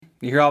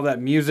You hear all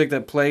that music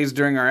that plays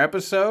during our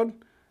episode?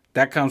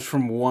 That comes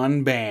from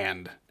one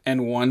band,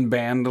 and one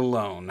band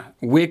alone.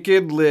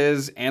 Wicked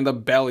Liz and the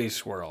Belly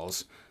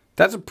Swirls.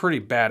 That's a pretty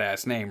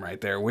badass name right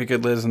there,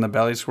 Wicked Liz and the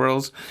Belly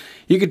Swirls.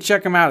 You can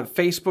check them out at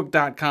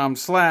facebook.com/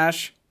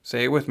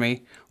 say it with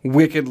me,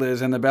 Wicked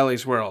Liz and the Belly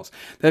Swirls.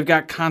 They've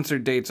got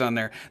concert dates on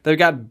there. They've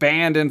got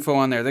band info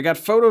on there. They've got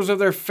photos of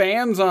their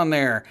fans on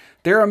there.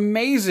 They're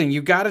amazing.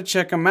 You got to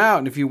check them out.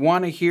 And if you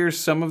want to hear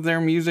some of their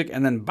music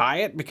and then buy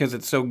it because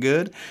it's so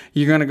good,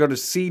 you're going to go to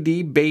cdbaby.com,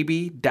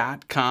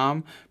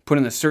 put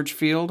in the search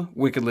field,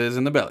 Wicked Liz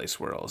and the Belly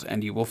Swirls,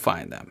 and you will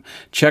find them.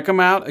 Check them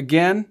out.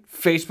 Again,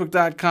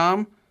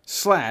 facebook.com/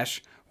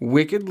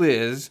 Wicked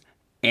Liz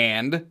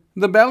and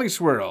the Belly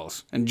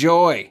Swirls.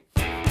 Enjoy.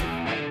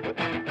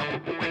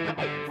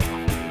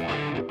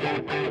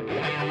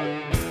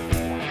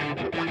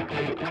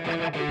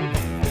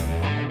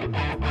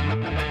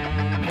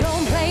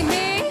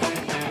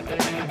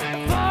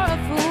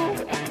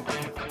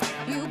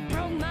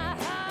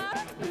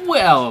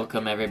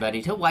 Welcome,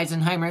 everybody, to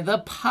Weisenheimer, the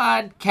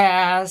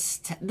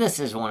podcast. This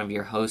is one of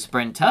your hosts,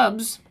 Brent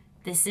Tubbs.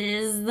 This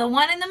is the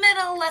one in the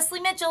middle, Leslie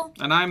Mitchell.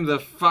 And I'm the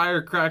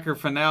firecracker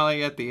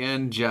finale at the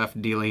end, Jeff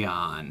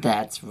DeLeon.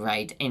 That's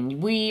right.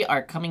 And we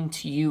are coming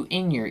to you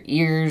in your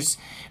ears,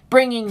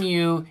 bringing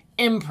you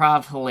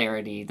improv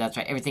hilarity. That's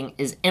right. Everything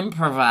is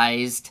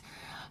improvised.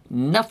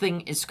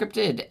 Nothing is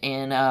scripted,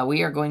 and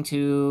we are going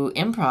to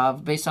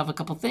improv based off a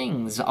couple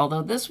things.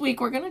 Although this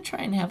week we're going to try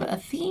and have a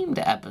themed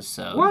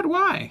episode. What?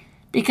 Why?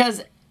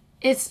 Because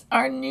it's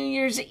our New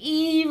Year's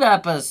Eve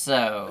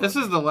episode. This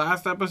is the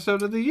last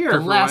episode of the year the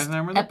for last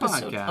Weisenheimer, the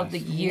episode podcast. of the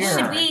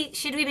year.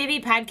 Should we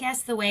maybe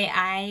podcast the way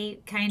I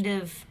kind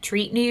of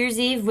treat New Year's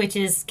Eve, which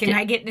is, can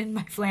I get in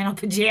my flannel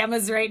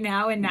pajamas right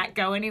now and not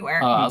go anywhere?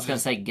 Oh, I was going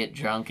to say get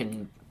drunk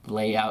and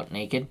lay out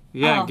naked.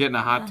 Yeah, get in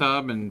a hot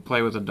tub and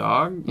play with a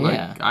dog.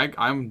 Yeah.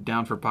 I'm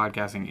down for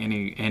podcasting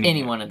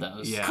any one of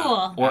those. Yeah.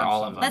 Cool. Or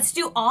all of them. Let's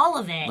do all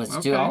of it. Let's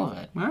do all of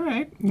it. All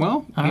right.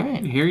 Well, All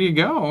right. Here you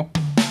go.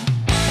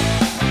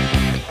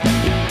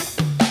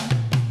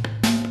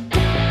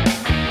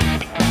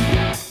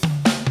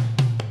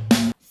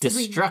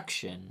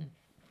 Destruction.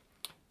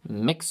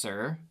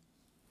 Mixer.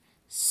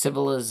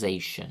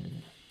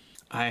 Civilization.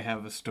 I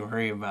have a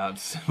story about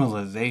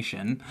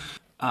civilization.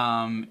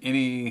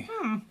 Any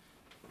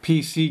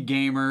PC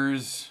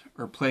gamers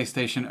or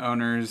PlayStation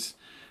owners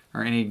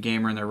or any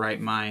gamer in their right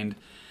mind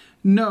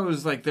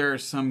knows, like, there are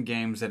some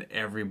games that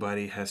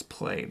everybody has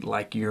played,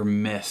 like your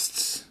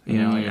Mists.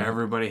 You know, like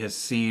everybody has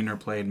seen or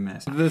played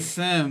Myst. The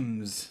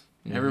Sims.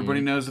 Everybody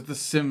knows what the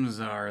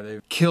Sims are.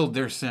 They've killed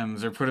their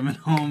Sims or put them in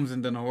homes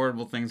and done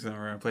horrible things to them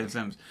when they played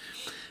Sims.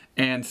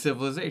 And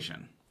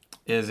Civilization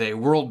is a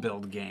world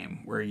build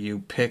game where you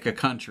pick a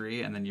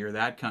country and then you're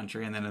that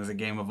country, and then as the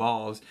game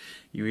evolves,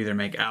 you either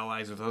make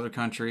allies with other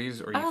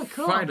countries or you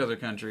fight other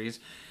countries,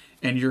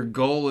 and your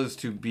goal is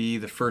to be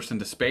the first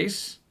into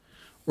space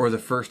or the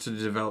first to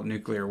develop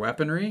nuclear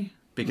weaponry,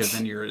 because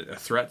then you're a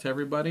threat to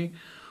everybody,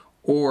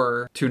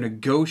 or to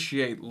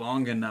negotiate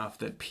long enough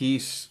that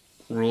peace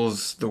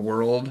rules the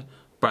world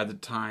by the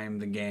time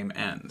the game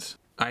ends.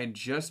 I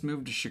just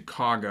moved to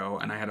Chicago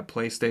and I had a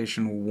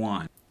PlayStation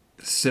 1.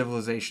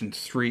 Civilization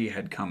 3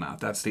 had come out.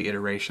 That's the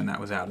iteration that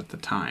was out at the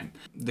time.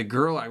 The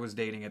girl I was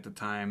dating at the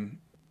time,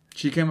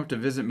 she came up to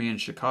visit me in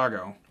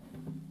Chicago,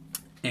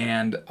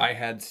 and I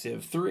had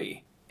Civ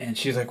 3. And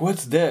she's like,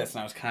 "What's this?"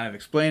 And I was kind of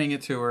explaining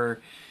it to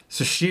her.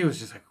 So she was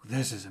just like,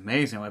 "This is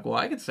amazing." I'm like, "Well,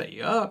 I could set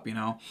you up, you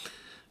know."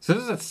 So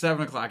this is at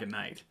 7 o'clock at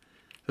night.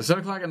 So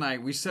 7 o'clock at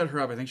night, we set her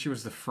up. I think she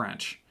was the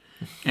French.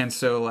 And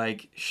so,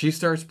 like, she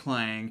starts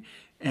playing,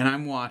 and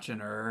I'm watching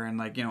her and,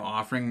 like, you know,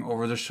 offering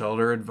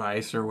over-the-shoulder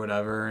advice or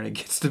whatever. And it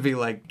gets to be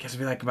like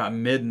about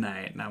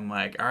midnight. And I'm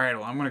like, "All right,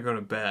 well, I'm going to go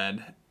to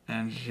bed."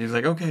 And she's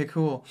like, "Okay,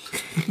 cool."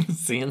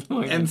 See you in the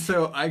morning. And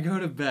so I go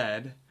to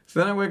bed. So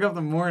then I wake up in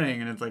the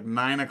morning, and it's like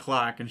 9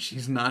 o'clock, and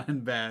she's not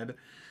in bed.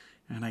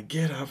 And I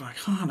get up, I'm like,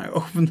 "Oh," and I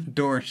open the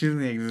door, and she's in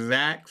the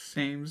exact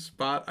same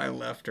spot I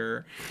left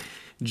her,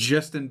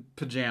 just in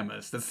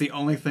pajamas. That's the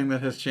only thing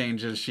that has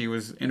changed, is she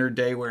was in her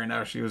day wear, and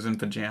now she was in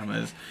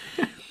pajamas.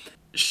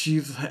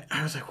 She's like,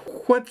 I was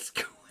like, "What's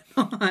going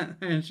on?"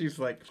 And she's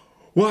like,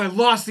 "Well, I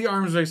lost the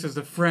arms race as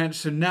the French,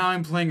 so now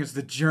I'm playing as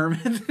the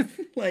German."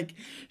 Like,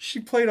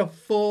 she played a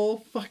full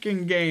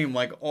fucking game,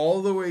 like,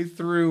 all the way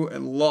through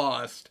and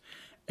lost.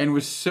 And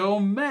was so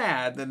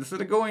mad that instead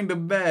of going to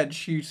bed,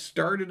 she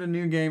started a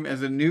new game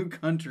as a new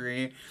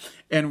country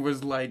and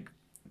was like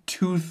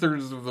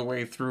 2/3 of the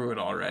way through it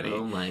already.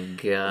 Oh my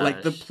gosh.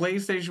 Like, the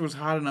PlayStation was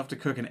hot enough to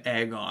cook an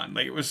egg on.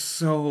 Like, it was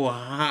so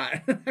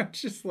hot. I'm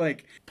just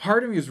like,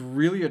 part of me is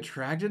really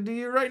attracted to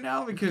you right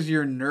now because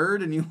you're a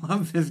nerd and you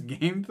love this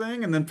game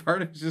thing. And then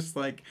part of me is just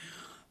like,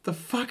 the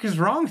fuck is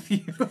wrong with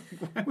you?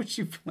 Like, why would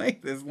you play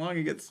this long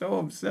and get so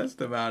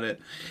obsessed about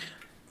it?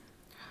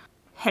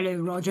 Hello,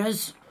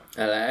 Rogers.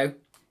 Hello?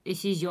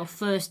 This is your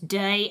first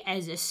day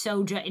as a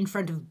soldier in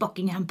front of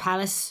Buckingham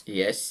Palace.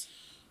 Yes.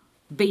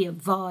 Be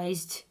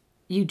advised,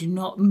 you do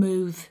not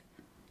move.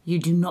 You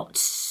do not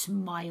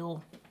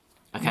smile.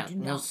 I can't.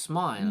 No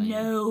smiling.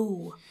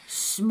 No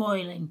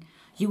smiling.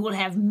 You will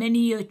have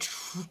many a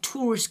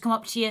tourist come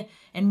up to you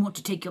and want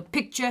to take your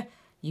picture.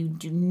 You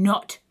do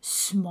not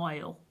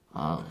smile.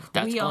 Oh,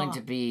 that's going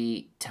to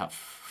be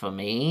tough for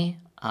me.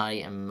 I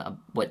am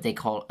what they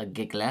call a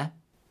giggler.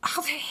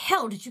 How the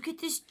hell did you get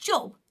this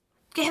job?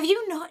 Have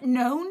you not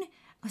known?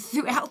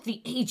 Throughout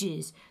the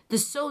ages, the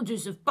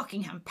soldiers of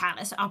Buckingham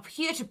Palace are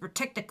here to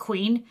protect the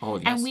Queen,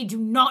 and we do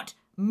not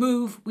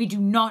move, we do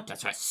not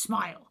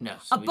smile. No,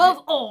 so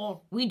above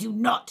all, we do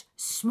not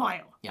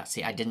smile. Yeah,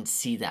 see, I didn't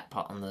see that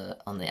part on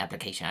the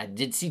application. I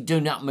did see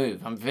do not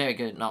move. I'm very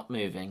good at not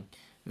moving.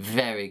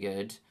 Very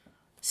good.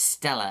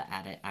 Stellar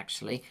at it,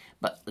 actually.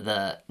 But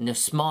the no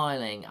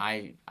smiling,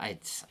 I'm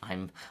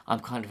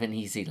kind of an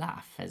easy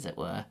laugh, as it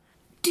were.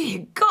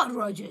 Dear God,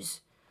 Rogers,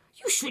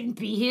 you shouldn't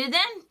be here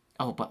then.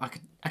 Oh, but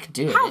I could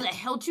do it. How the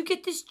hell did you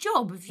get this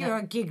job if you're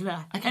a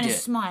giggler and a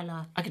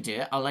smiler? I could do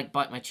it. I'll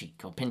bite my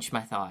cheek or pinch my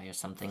thigh or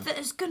something.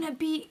 There's gonna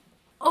be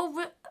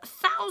over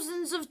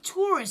thousands of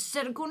tourists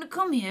that are gonna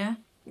come here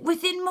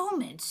within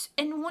moments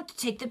and want to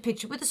take the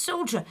picture with a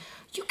soldier.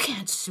 You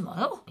can't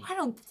smile. I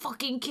don't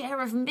fucking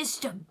care if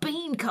Mr.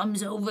 Bean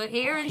comes over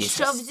here and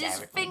shoves his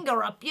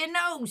finger up your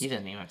nose. He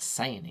doesn't even have to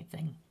say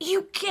anything.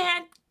 You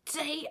can't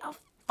say a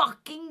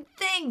fucking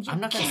thing. You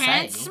I'm not gonna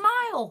can't say.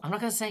 smile. I'm not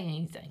going to say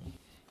anything.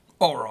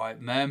 All right,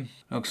 ma'am.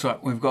 Looks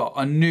like we've got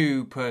a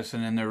new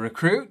person in the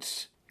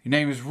recruits. Your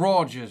name is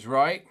Rogers,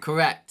 right?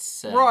 Correct,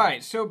 sir.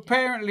 Right, so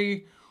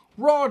apparently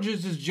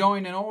Rogers is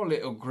joining our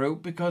little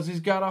group because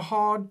he's got a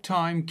hard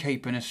time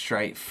keeping a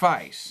straight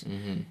face.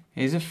 Mm-hmm.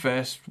 He's the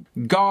first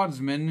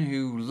guardsman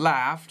who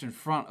laughed in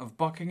front of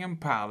Buckingham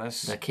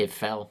Palace. The kid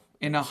fell.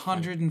 In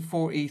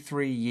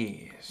 143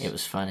 years. It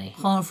was funny.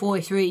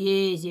 143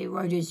 years, yeah,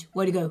 Rogers.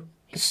 Way to go.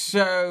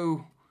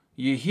 So,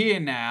 you're here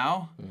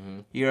now. Mm-hmm.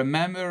 You're a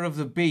member of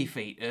the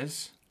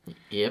Beefeaters.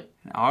 Yep.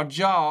 Our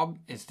job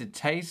is to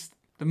taste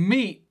the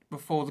meat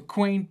before the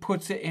Queen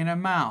puts it in her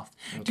mouth.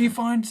 Okay. Do you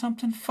find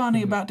something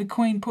funny about the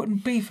Queen putting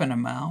beef in her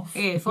mouth?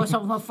 Yeah, find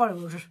something funny,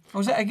 Rogers.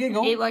 Was that a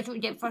giggle? Yeah, why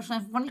don't you find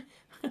something funny?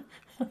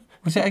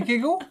 Was that a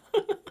giggle?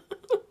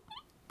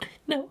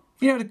 No.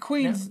 You know, the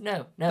Queen's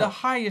no. the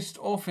highest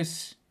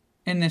office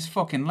in this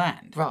fucking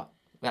land. Right.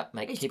 That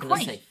makes keeping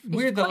us safe.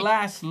 We're the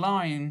last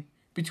line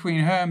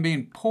between her and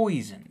being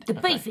poisoned. The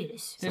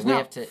Beefeaters. There's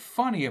nothing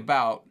funny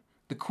about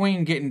the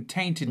Queen getting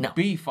tainted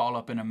beef all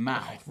up in her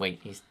mouth. Wait,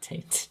 he's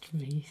tainted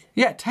beef?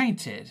 Yeah,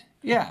 tainted.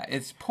 Yeah,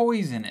 it's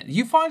poisonous.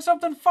 You find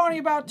something funny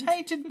about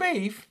tainted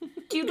beef?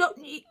 You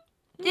don't...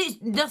 There's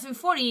nothing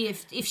funny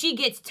if she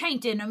gets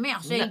tainted in her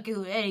mouth. It ain't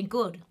good. It ain't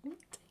good.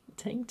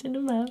 Tainted in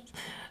her mouth?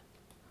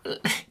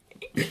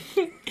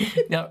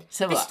 No,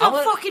 so it's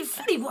not fucking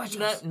funny, Rogers.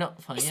 No,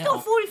 not funny. It's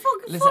not funny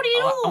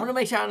at all. I want to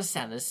make sure I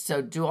understand this.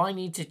 So, do I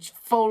need to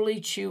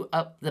fully chew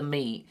up the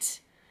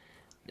meat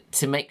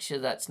to make sure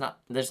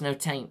there's no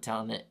taint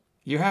on it?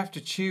 You have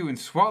to chew and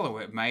swallow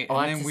it, mate,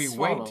 and then we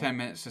wait 10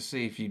 minutes to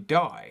see if you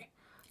die.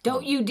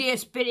 Don't you dare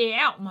spit it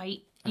out,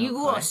 mate. You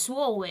gotta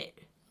swallow it.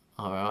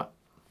 All right.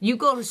 You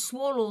gotta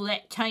swallow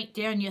that taint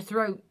down your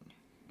throat.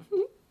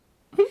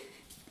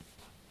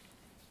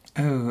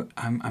 Oh,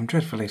 I'm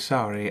dreadfully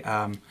sorry.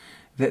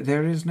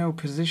 There is no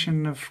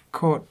position of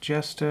court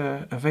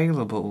jester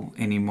available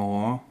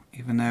anymore,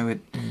 even though it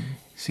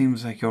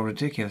seems like you're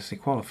ridiculously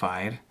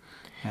qualified,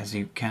 as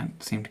you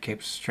can't seem to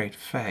keep a straight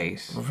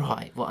face.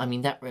 Right. Well, I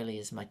mean, that really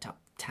is my top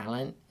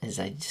talent, is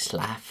I just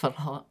laugh a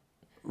lot.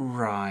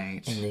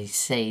 Right. And they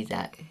say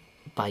that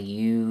by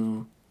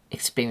you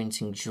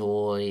experiencing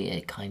joy,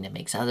 it kind of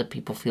makes other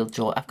people feel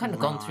joy. I've kind of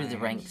gone through the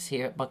ranks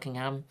here at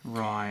Buckingham.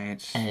 Right.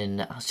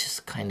 And I was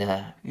just kind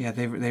of... Yeah,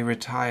 they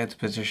retired the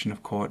position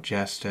of court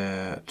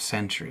jester a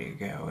century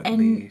ago, at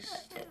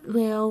least.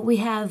 Well, we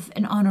have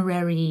an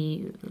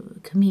honorary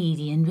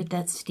comedian, but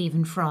that's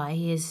Stephen Fry.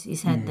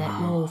 He's had that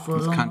role for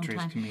a long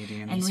time.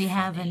 Comedian. And we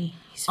have an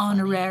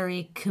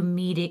honorary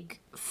comedic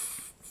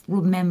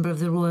member of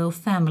the royal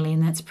family,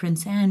 and that's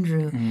Prince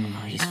Andrew.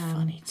 Oh, he's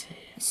funny too.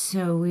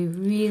 So we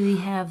really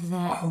have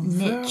that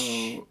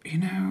niche. You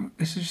know,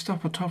 this is just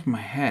off the top of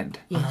my head.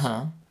 Yes.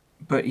 Uh-huh.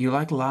 But you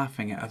like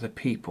laughing at other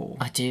people.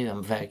 I do.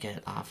 I'm very good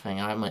at laughing.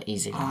 I'm an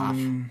easy laugh.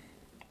 You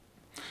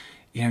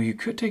know, you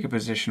could take a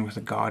position with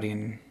the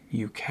Guardian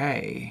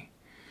UK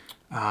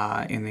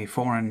in the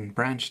Foreign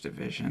Branch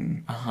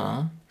Division.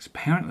 Uh-huh.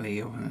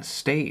 Apparently, over in the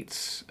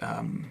States,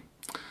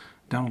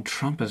 Donald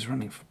Trump is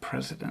running for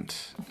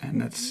president,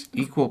 and it's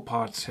equal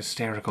parts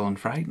hysterical and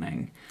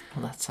frightening.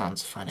 Well, that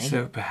sounds funny.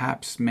 So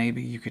perhaps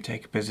maybe you could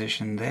take a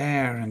position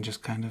there and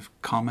just kind of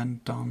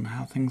comment on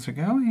how things are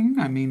going.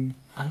 I mean...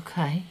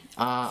 Okay.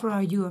 For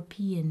our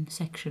European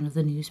section of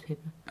the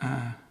newspaper.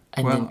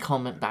 And then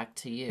comment back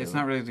to you. It's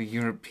not really the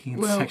European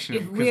well, section.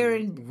 If we're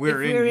in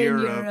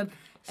Europe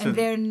and so,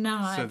 they're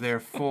not. So they're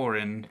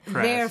foreign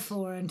press. They're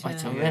foreign to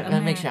let me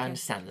make sure I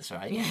understand this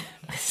right. Yeah.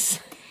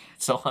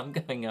 So I'm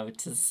going over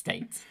to the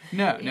States.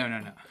 No.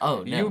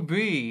 Oh, no. You'll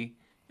be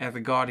at the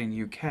Guardian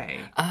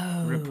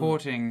UK,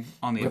 reporting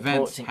on the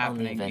events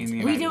happening in the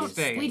United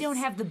States. We don't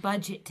have the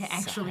budget to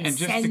actually And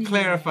just send to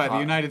clarify, you. the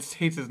United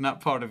States is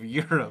not part of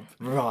Europe.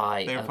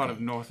 Right. They're part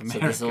of North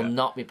America. So this will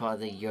not be part of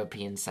the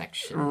European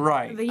section.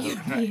 Right.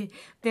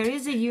 There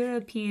is a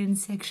European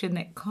section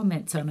that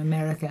comments on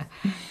America,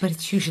 but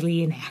it's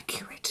usually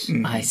inaccurate.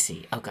 I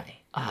see. Okay.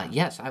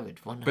 Yes, I would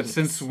 100%. But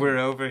since we're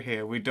over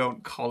here, we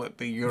don't call it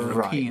the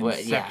European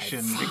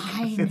section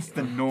because it's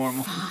the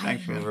normal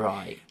section.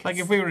 Right. Like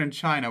if we were in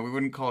China, we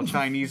wouldn't call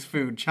Chinese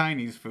food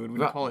Chinese food.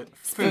 We'd call it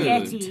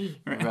food.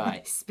 Spaghetti.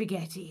 Right.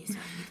 Spaghetti is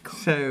what you'd call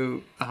it.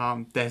 So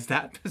there's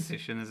that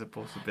position as a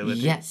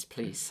possibility. Yes,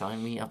 please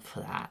sign me up for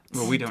that.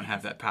 Well, we don't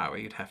have that power.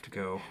 You'd have to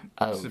go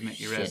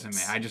submit your shit. resume.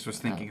 I just was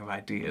thinking of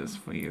ideas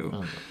for you.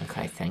 Oh,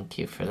 okay, thank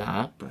you for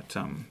that. But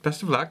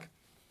best of luck.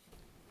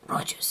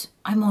 Rogers,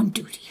 I'm on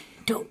duty.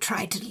 Don't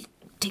try to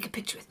take a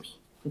picture with me.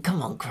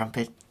 Come on,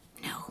 Crumpet.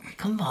 No,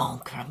 Come on,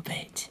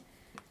 Crumpet.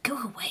 go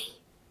away.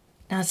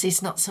 Now, see,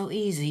 it's not so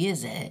easy,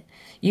 is it?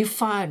 You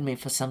fired me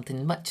for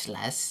something much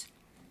less.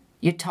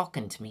 You're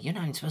talking to me. You're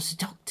not even supposed to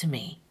talk to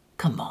me.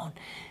 Come on.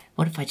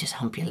 What if I just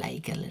hump your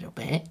leg a little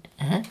bit?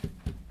 Huh?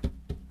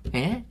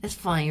 Yeah, that's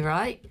fine,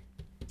 right?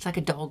 It's like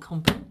a dog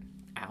humping.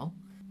 Ow.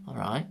 All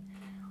right.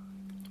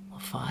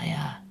 What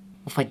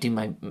if I do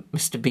my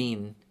Mr.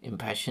 Bean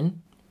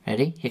impression?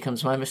 Ready? Here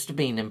comes my Mr.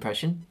 Bean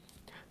impression.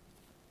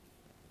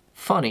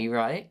 Funny,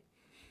 right?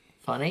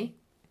 Funny?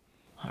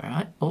 All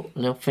right. Oh,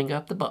 little finger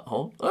up the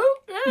butthole. Oh,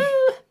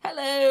 oh,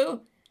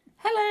 hello.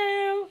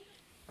 Hello.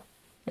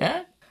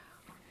 Yeah?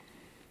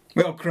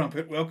 Well,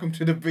 Crumpet, welcome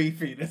to the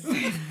Beefeaters.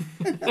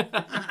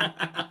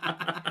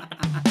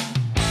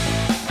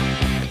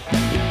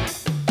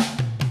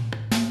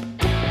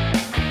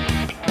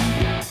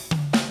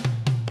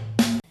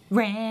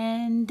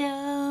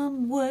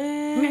 Random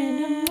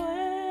word.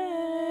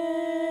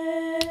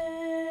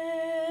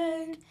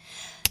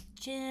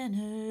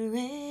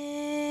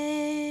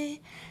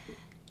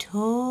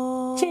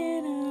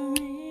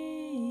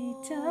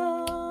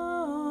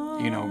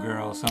 You know,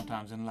 girl,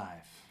 sometimes in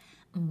life,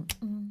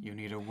 you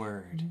need a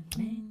word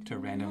to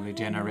randomly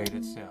generate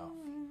itself.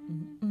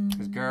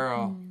 Because,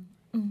 girl,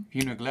 if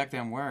you neglect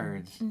them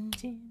words,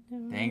 they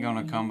ain't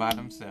gonna come by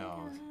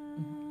themselves.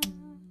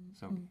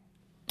 So,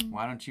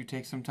 why don't you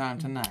take some time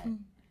tonight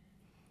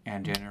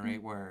and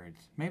generate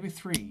words? Maybe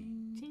 3.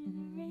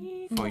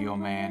 For your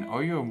man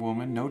or your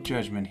woman, no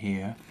judgment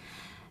here.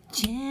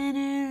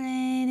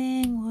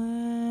 Generating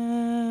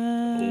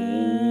words.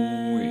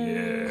 Oh,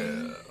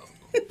 yeah.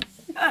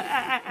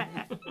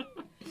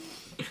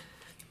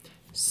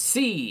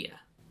 C.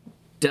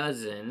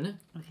 Dozen.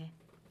 Okay.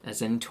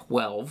 As in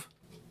 12.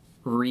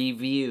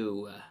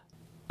 Review.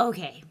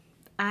 Okay.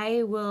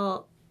 I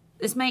will.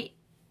 This might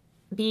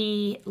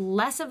be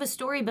less of a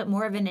story, but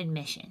more of an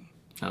admission.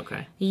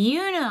 Okay.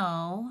 You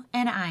know,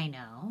 and I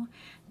know,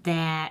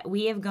 that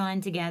we have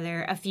gone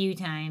together a few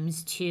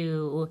times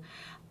to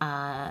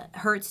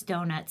Hertz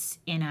Donuts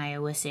in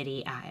Iowa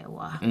City,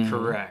 Iowa.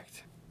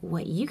 Correct.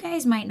 What you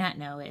guys might not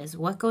know is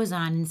what goes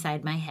on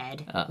inside my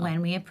head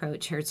when we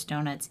approach Hertz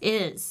Donuts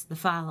is the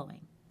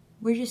following.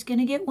 We're just going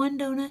to get one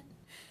donut.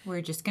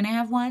 We're just going to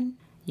have one.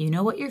 You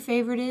know what your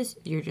favorite is.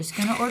 You're just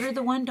going to order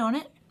the one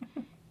donut.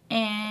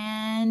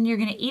 And you're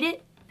going to eat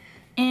it.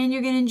 And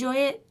you're going to enjoy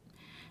it.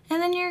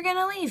 And then you're going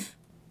to leave.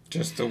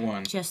 Just the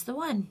one. Just the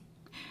one.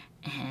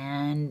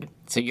 And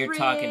So you're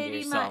talking to pretty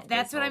yourself. much-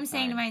 that's what I'm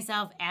saying to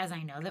myself as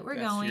I know that we're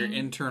That's going. your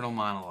internal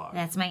monologue.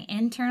 That's my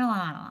internal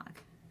monologue.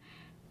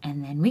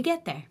 And then we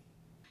get there.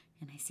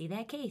 And I see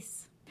that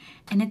case.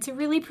 And it's a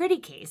really pretty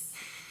case.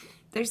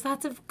 There's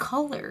lots of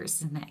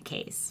colors in that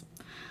case.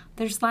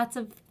 There's lots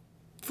of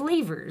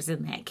flavors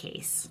in that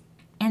case.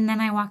 And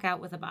then I walk out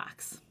with a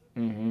box.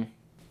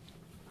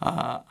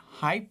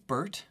 Hi,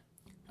 Bert.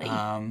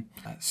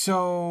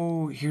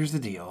 So here's the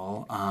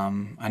deal.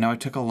 I know I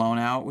took a loan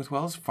out with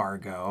Wells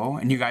Fargo,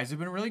 and you guys have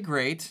been really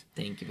great.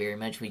 Thank you very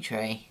much, we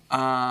try.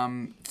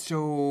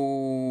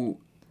 So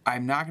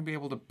I'm not gonna be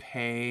able to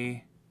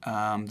pay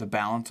the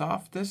balance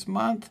off this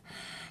month.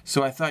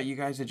 So I thought you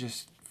guys would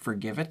just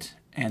forgive it,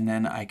 and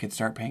then I could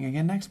start paying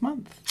again next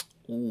month.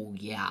 Oh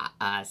yeah,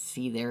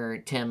 see there,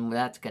 Tim.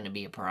 That's gonna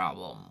be a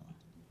problem.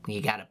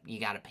 You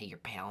gotta pay your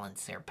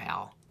balance there,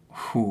 pal.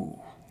 Whew.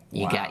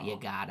 You Wow.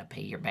 gotta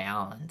pay your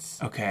balance.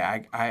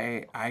 Okay,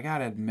 I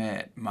gotta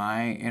admit,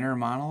 my inner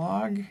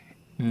monologue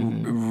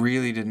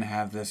really didn't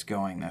have this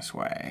going this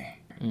way.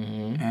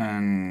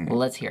 And Well,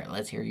 let's hear it.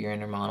 Let's hear your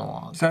inner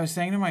monologue. so I was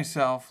saying to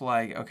myself,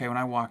 like, okay, when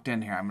I walked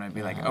in here, I'm gonna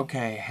be like,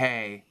 okay,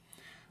 hey,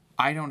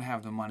 I don't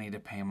have the money to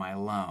pay my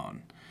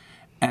loan.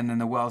 And then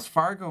the Wells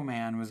Fargo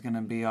man was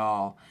gonna be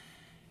all,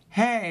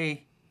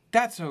 hey,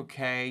 that's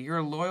okay. You're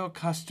a loyal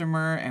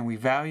customer and we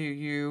value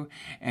you.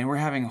 And we're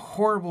having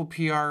horrible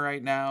PR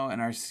right now.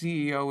 And our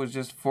CEO was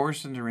just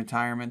forced into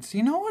retirement. So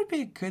you know what would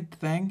be a good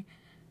thing?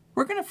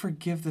 We're going to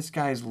forgive this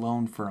guy's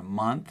loan for a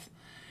month.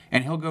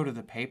 And he'll go to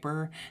the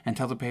paper and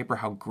tell the paper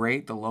how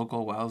great the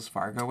local Wells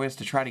Fargo is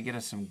to try to get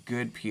us some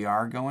good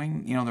PR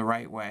going, you know, the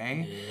right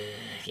way.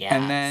 Yeah.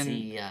 And then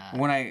see,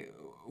 when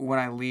when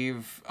I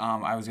leave,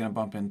 I was gonna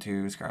bump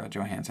into Scarlett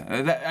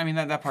Johansson.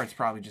 That part's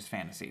probably just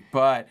fantasy,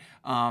 but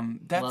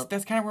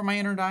that's kind of where my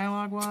inner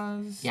dialogue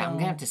was. Yeah, so. I'm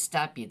gonna have to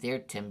stop you there,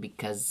 Tim,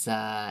 because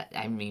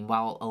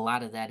while a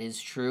lot of that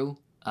is true,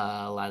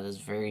 a lot of that is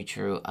very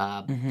true.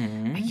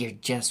 You're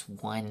just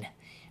one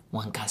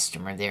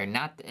customer there.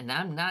 Now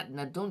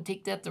don't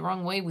take that the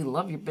wrong way. We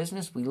love your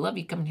business. We love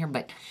you coming here,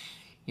 but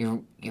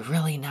you're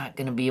really not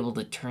going to be able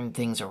to turn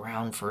things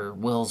around for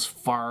Wells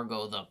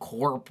Fargo, the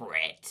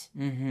corporate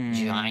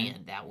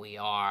giant that we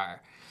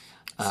are.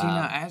 See,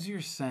 now, as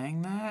you're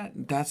saying that,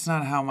 that's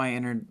not how my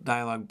inner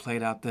dialogue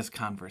played out this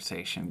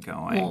conversation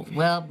going.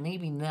 Well,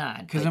 maybe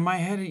not. Because in my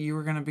head, you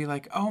were going to be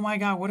like, oh my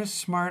God, what a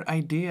smart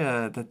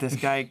idea that this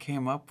guy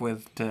came up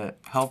with to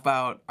help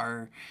out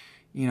our,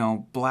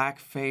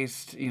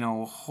 black-faced,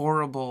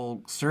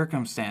 horrible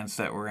circumstance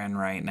that we're in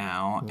right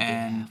now.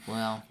 And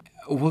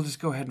we'll just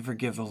go ahead and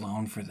forgive the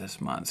loan for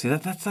this month. See,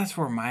 that's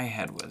where my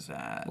head was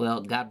at.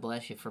 Well, God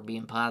bless you for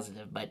being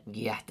positive, but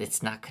yeah,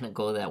 it's not going to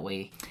go that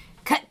way.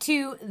 Cut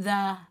to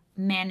the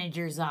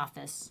manager's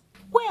office.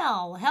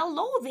 Well,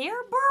 hello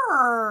there,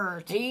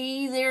 Bert.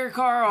 Hey there,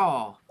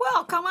 Carl.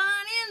 Well, come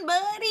on in,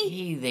 buddy.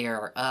 Hey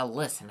there.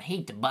 Listen, I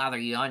hate to bother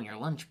you on your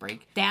lunch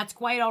break. That's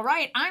quite all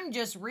right. I'm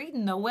just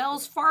reading the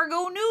Wells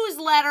Fargo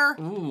newsletter.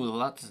 Ooh,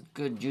 lots of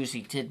good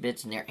juicy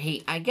tidbits in there.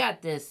 Hey, I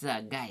got this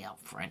guy out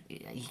front.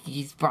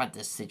 He's brought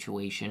this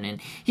situation, and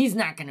he's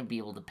not going to be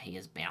able to pay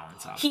his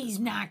balance off. He's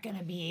not going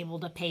to be able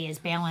to pay his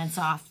balance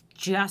off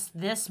just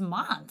this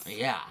month.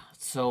 Yeah.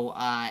 So,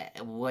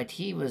 what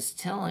he was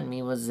telling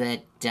me was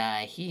that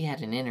he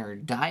had an inner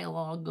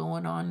dialogue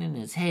going on in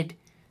his head.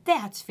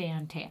 That's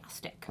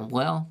fantastic.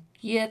 Well,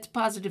 yeah, it's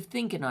positive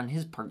thinking on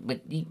his part,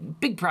 but the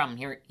big problem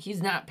here,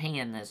 he's not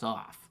paying this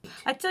off.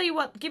 I tell you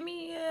what, give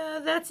me,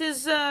 that's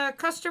his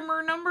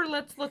customer number.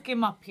 Let's look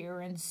him up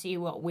here and see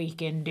what we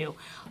can do.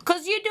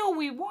 Because,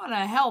 we want to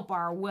help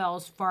our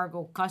Wells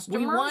Fargo customers.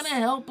 We want to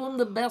help them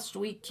the best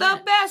we can.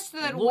 The best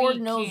that we can.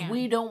 Lord knows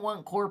we don't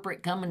want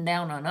corporate coming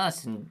down on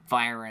us and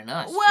firing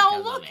us.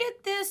 Well, look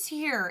at this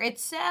here. It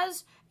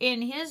says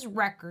in his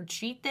record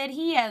sheet that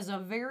he has a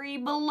very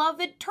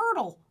beloved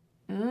turtle.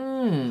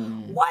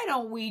 Why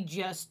don't we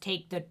just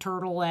take the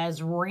turtle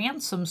as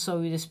ransom,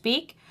 so to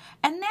speak,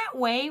 and that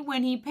way,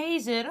 when he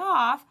pays it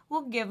off,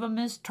 we'll give him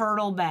his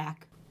turtle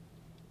back.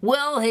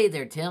 Well, hey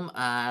there, Tim.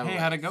 Hey,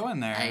 how'd it go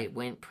in there? It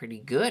went pretty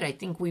good. I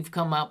think we've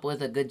come up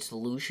with a good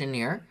solution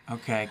here.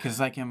 Okay, because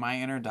in my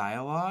inner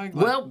dialogue,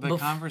 the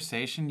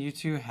conversation you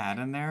two had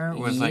in there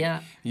was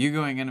you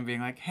going in and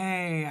being like,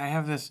 hey, I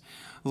have this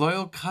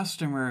loyal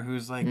customer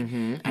who's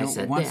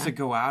wants to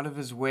go out of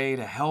his way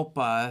to help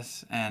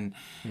us, and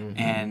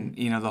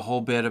the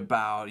whole bit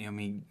about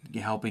me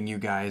helping you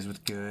guys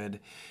with good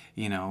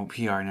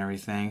PR and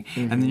everything.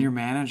 And then your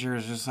manager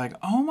is just like,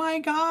 oh my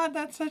God,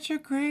 that's such a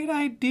great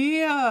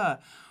idea.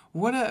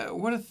 What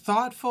a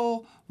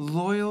thoughtful,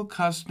 loyal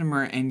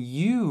customer. And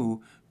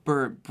you,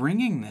 Bert,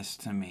 bringing this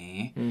to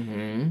me,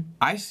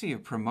 I see a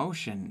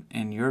promotion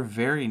in your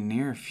very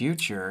near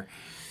future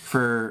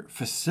for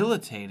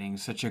facilitating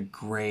such a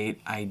great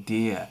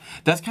idea.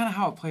 That's kind of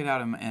how it played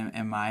out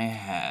in my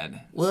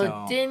head.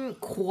 Well, it didn't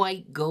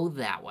quite go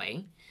that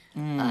way.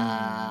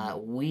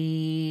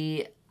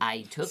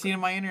 See, in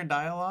my inner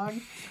dialogue,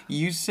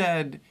 you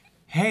said,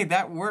 hey,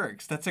 that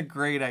works. That's a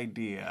great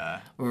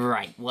idea.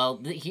 Right.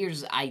 Well,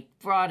 I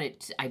brought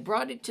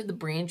it to the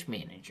branch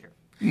manager.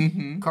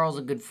 Carl's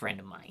a good friend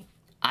of mine.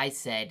 I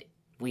said,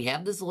 we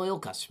have this loyal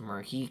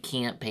customer. He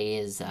can't pay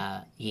his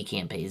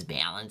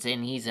balance.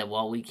 And he said,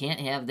 well, we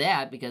can't have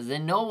that because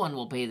then no one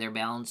will pay their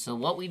balance. So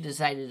what we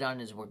decided on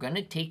is we're going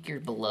to take your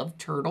beloved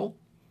turtle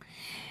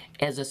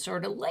as a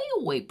sort of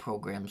layaway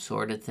program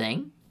sort of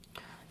thing.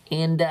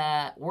 And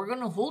we're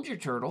going to hold your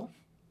turtle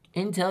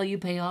until you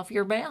pay off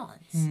your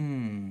balance.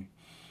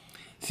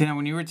 See, now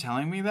when you were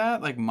telling me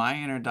that, my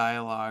inner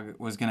dialogue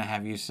was going to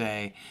have you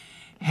say,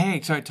 hey,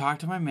 so I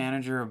talked to my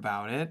manager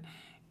about it,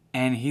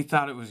 and he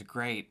thought it was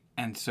great.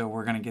 And so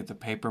we're going to get the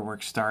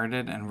paperwork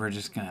started, and we're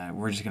just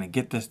gonna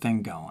get this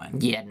thing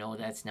going. Yeah, no,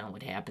 that's not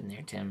what happened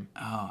there, Tim.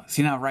 Oh,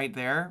 see, now right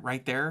there,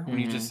 when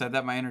you just said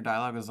that, my inner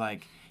dialogue was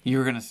like, you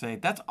were going to say,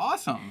 that's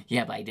awesome.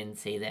 Yeah, but I didn't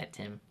say that,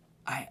 Tim.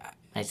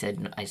 I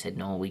said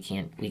no, we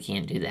can't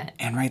do that.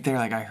 And right there,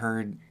 I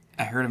heard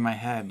in my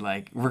head,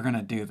 we're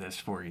gonna do this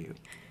for you.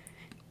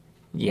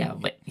 Yeah,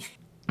 but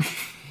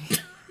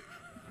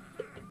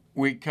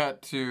we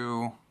cut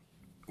to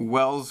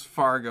Wells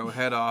Fargo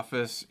head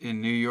office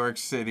in New York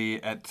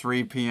City at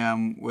 3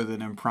 p.m. with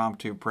an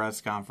impromptu press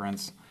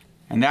conference.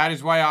 And that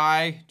is why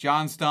I,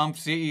 John Stump,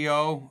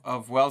 CEO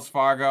of Wells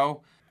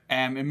Fargo,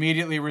 am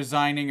immediately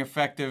resigning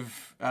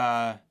effective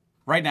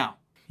right now.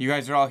 You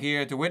guys are all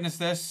here to witness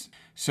this.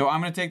 So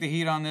I'm going to take the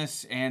heat on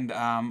this, and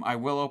I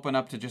will open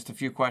up to just a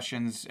few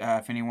questions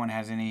if anyone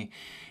has any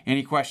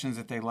questions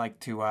that they'd like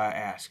to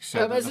ask.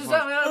 So Tina.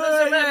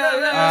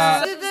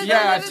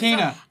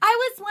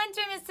 I was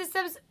wondering, Mr.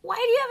 Stubbs, why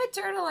do you have a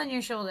turtle on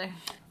your shoulder?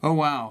 Oh,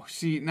 wow.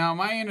 See, now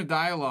my inner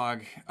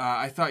dialogue,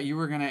 I thought you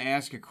were going to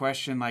ask a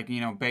question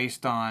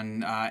based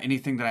on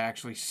anything that I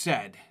actually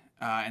said.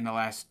 in the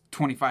last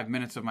 25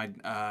 minutes of my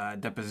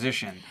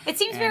deposition. It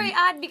seems very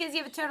odd because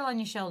you have a turtle on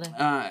your shoulder.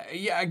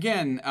 Yeah,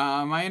 again,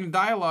 my inner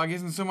dialogue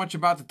isn't so much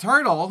about the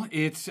turtle.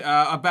 It's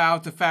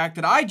about the fact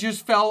that I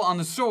just fell on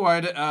the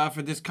sword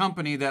for this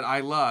company that I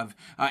love.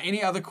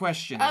 Any other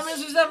questions?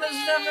 Mr. Stump,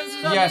 Mr. Stump, Mr.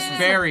 Stump. Yes,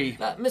 Barry.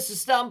 Mr.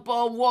 Stump,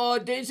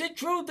 is it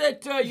true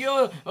that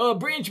your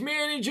branch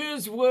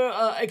managers were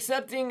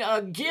accepting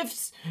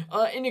gifts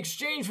in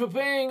exchange for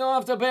paying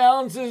off the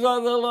balances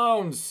of the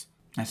loans?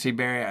 I see,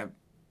 Barry.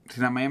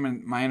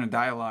 My inner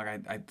dialogue,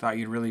 I thought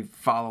you'd really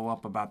follow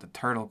up about the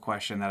turtle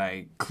question that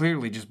I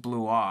clearly just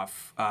blew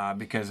off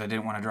because I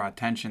didn't want to draw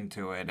attention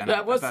to it. And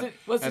what's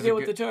the deal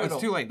with the turtle?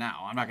 It's too late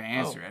now. I'm not going to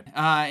answer it.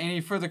 Any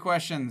further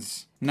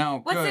questions? No.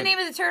 What's good. the name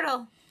of the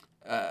turtle?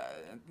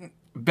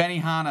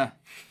 Benihana.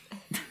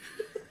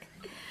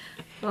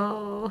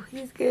 Oh,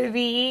 he's gonna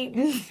be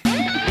eaten.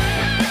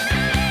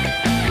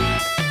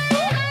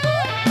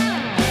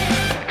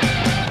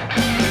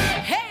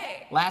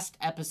 Last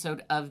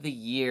episode of the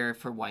year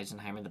for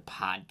Weisenheimer, the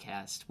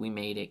podcast. We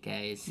made it,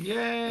 guys.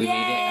 Yay! We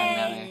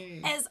made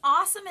it As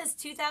awesome as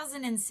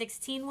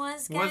 2016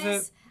 was, guys,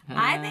 Was it?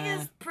 I think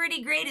it's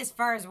pretty great as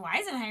far as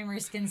Weisenheimer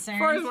is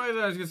concerned. As far as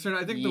Weisenheimer is concerned,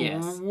 I think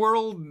Yes. the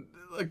world,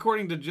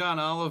 according to John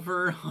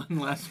Oliver on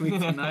Last Week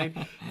Tonight,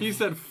 he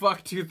said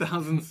fuck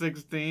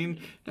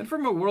 2016. And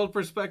from a world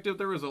perspective,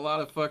 there was a lot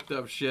of fucked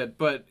up shit.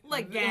 But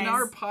Look, in guys.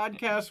 our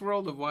podcast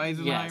world of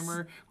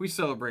Weisenheimer, we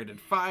celebrated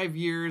 5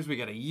 years. We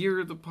got a year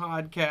of the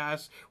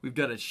podcast. We've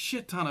done a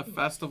shit ton of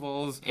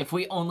festivals. If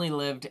we only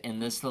lived in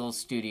this little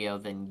studio,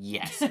 then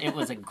yes, it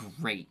was a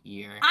great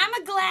year. I'm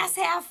a glass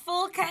half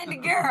full kind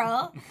of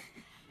girl.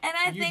 And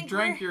I You think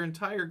drank your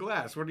entire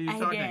glass. What are you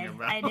talking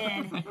about? I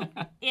did.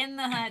 In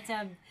the hot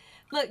tub.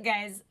 Look,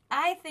 guys,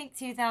 I think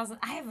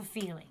I have a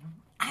feeling.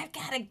 I've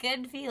got a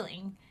good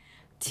feeling.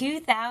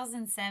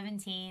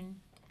 2017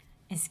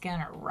 is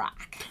gonna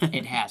rock.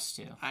 It has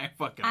to. I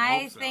fucking I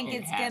hope so. think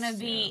it's has gonna to.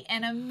 be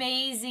an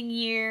amazing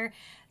year.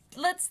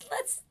 Let's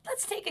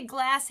take a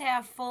glass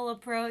half full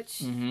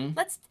approach.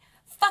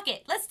 Fuck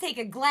it. Let's take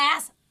a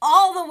glass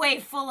all the way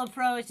full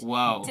approach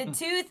Whoa. to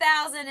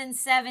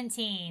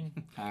 2017.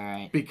 All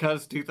right.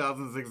 Because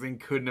 2016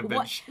 couldn't have been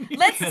What? shitty.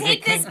 Let's Because take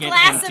it this could get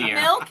glass of emptier.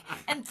 milk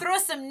and throw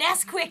some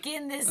Nesquik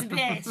in this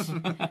bitch.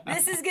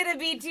 This is gonna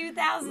be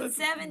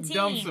 2017.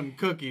 Dump some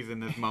cookies in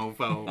this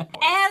mofo.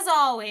 As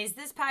always,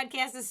 this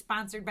podcast is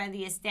sponsored by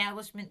the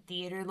Establishment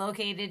Theater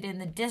located in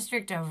the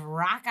district of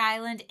Rock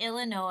Island,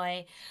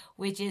 Illinois,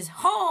 which is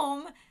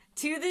home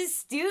to the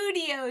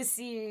Studio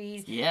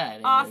Series. Yeah, it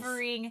is.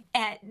 Offering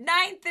at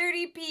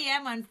 9:30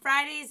 p.m. on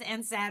Fridays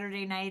and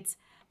Saturday nights.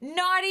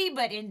 Naughty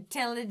but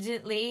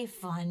intelligently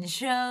fun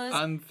shows.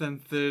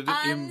 Uncensored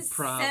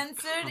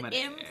Uncensored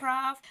comedy.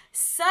 improv,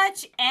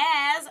 such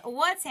as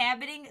what's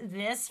happening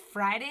this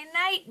Friday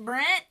night,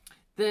 Brent.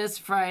 This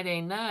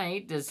Friday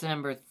night,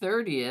 December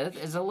 30th,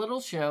 is a little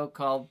show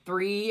called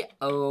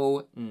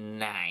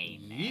 309.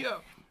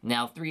 Yep.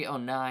 Now,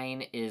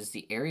 309 is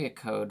the area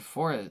code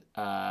for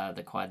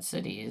the Quad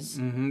Cities.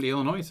 The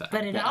Illinois side.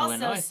 But it The also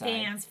Illinois side.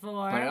 stands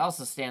for. But it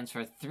also stands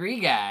for 3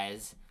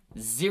 guys,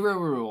 0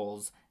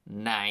 rules,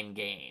 9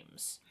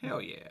 games.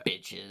 Hell yeah.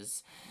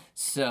 Bitches.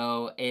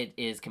 So it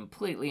is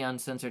completely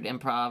uncensored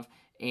improv,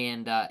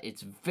 and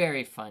it's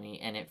very funny,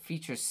 and it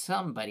features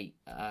somebody.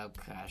 Oh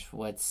gosh,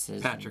 what's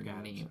his Patrick name?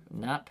 Adams.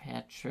 Not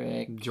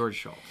Patrick. George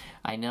Schultz.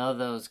 I know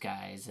those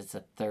guys. It's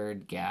a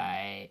third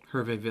guy.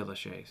 Hervé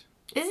Villechaize.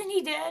 Isn't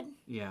he dead?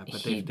 Yeah,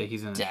 but He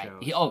he's in a died.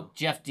 show. Oh,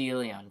 Jeff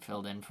DeLeon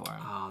filled in for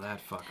him. Oh, that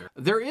fucker.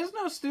 There is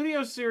no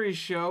studio series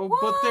show,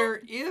 but there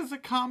is a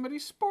comedy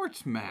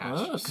sports match.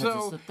 Oh, because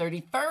so it's the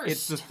 31st.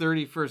 it's the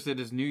 31st. It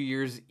is New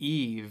Year's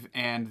Eve,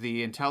 and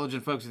the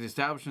intelligent folks at the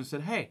establishment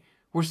said, hey,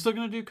 we're still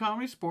going to do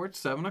comedy sports,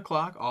 7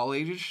 o'clock, all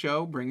ages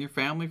show. Bring your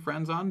family,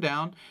 friends on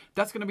down.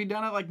 That's going to be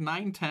done at like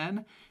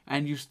 9:10,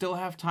 and you still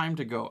have time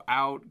to go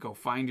out, go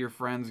find your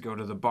friends, go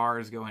to the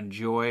bars, go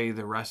enjoy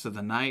the rest of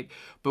the night.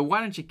 But why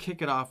don't you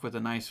kick it off with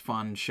a nice,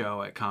 fun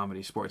show at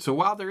Comedy Sports? So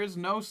while there is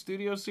no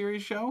studio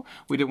series show,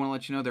 we did want to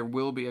let you know there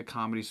will be a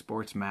comedy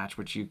sports match,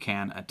 which you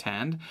can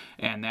attend,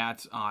 and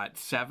that's at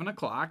 7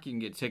 o'clock. You can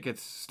get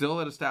tickets still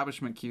at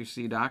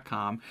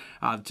establishmentqc.com.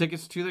 The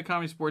tickets to the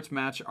comedy sports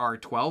match are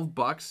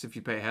 $12 if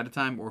you pay ahead of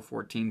time, or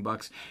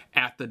 $14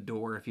 at the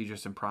door if you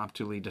just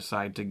impromptu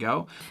decide to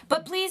go.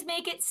 But please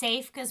make it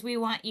safe because we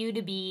want you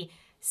to be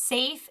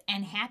safe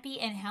and happy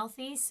and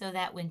healthy so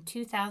that when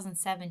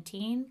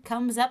 2017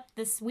 comes up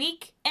this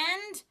week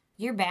and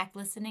you're back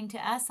listening to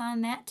us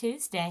on that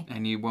Tuesday.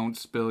 And you won't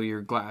spill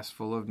your glass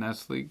full of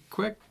Nestle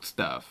Quick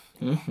stuff.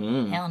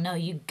 Hell no,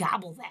 you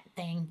gobble that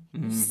thing.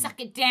 You suck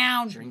it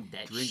down. Drink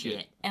that Drink shit.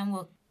 it. And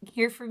we'll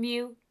hear from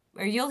you,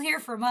 or you'll hear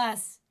from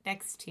us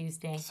next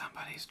Tuesday.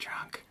 Somebody's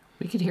drunk.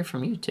 We could hear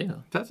from you too.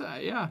 That's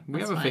yeah. We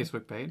That's have a fine.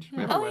 Facebook page.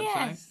 We have a website.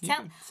 yes. You Tell-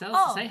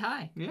 can- Say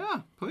hi.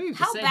 yeah, please.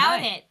 How say about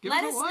hi. it? Give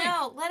Let us a us like.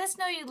 know. Let us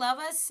know you love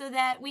us so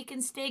that we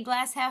can stay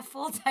glass half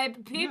full type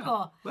of Yeah.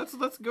 people.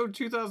 Let's go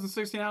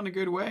 2016 out in a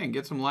good way and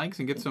get some likes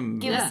and get some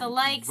Give us a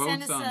like.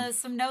 Send votes us on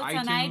some notes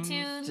on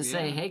iTunes. Just Yeah.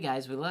 say, hey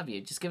guys, we love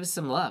you. Just give us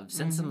some love.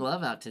 Send some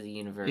love out to the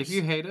universe. If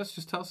you hate us,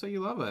 just tell us that you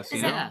love us.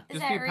 You that- know?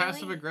 is Just that be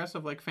passive really-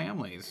 aggressive like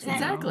families. that-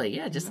 Exactly.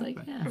 Yeah. Just like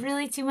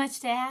Really too much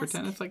to ask?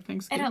 Pretend it's like I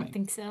Thanksgiving. don't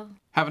think so.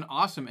 Have an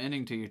awesome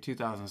ending to your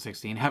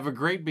 2016. Have a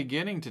great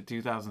beginning to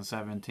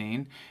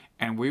 2017.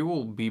 And we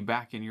will be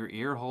back in your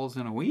ear holes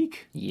in a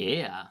week.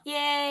 Yeah.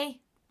 Yay.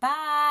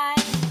 Bye.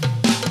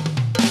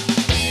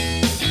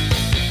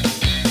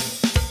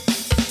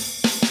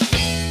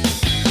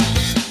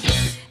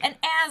 And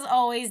as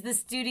always, the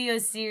Studio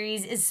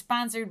Series is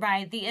sponsored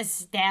by The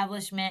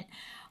Establishment,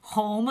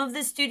 home of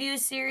the Studio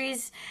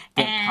Series.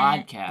 The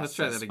and podcast. Let's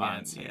try is that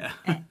again. sponsored.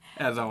 Yeah.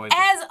 As always.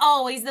 As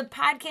always, the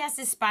podcast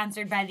is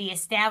sponsored by the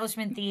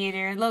Establishment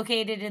Theater,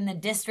 located in the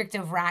District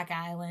of Rock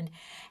Island.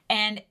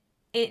 And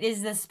it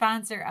is the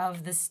sponsor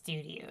of the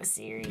Studio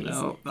Series.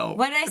 No.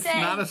 What did I It's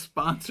say? not a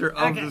sponsor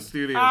of the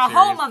Studio Series.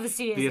 Home of the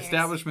Studio The Series.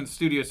 Establishment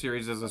Studio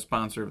Series is a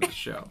sponsor of the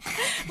show.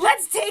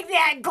 Let's take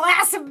that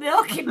glass of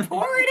milk and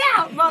pour it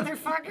out,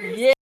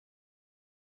 motherfuckers.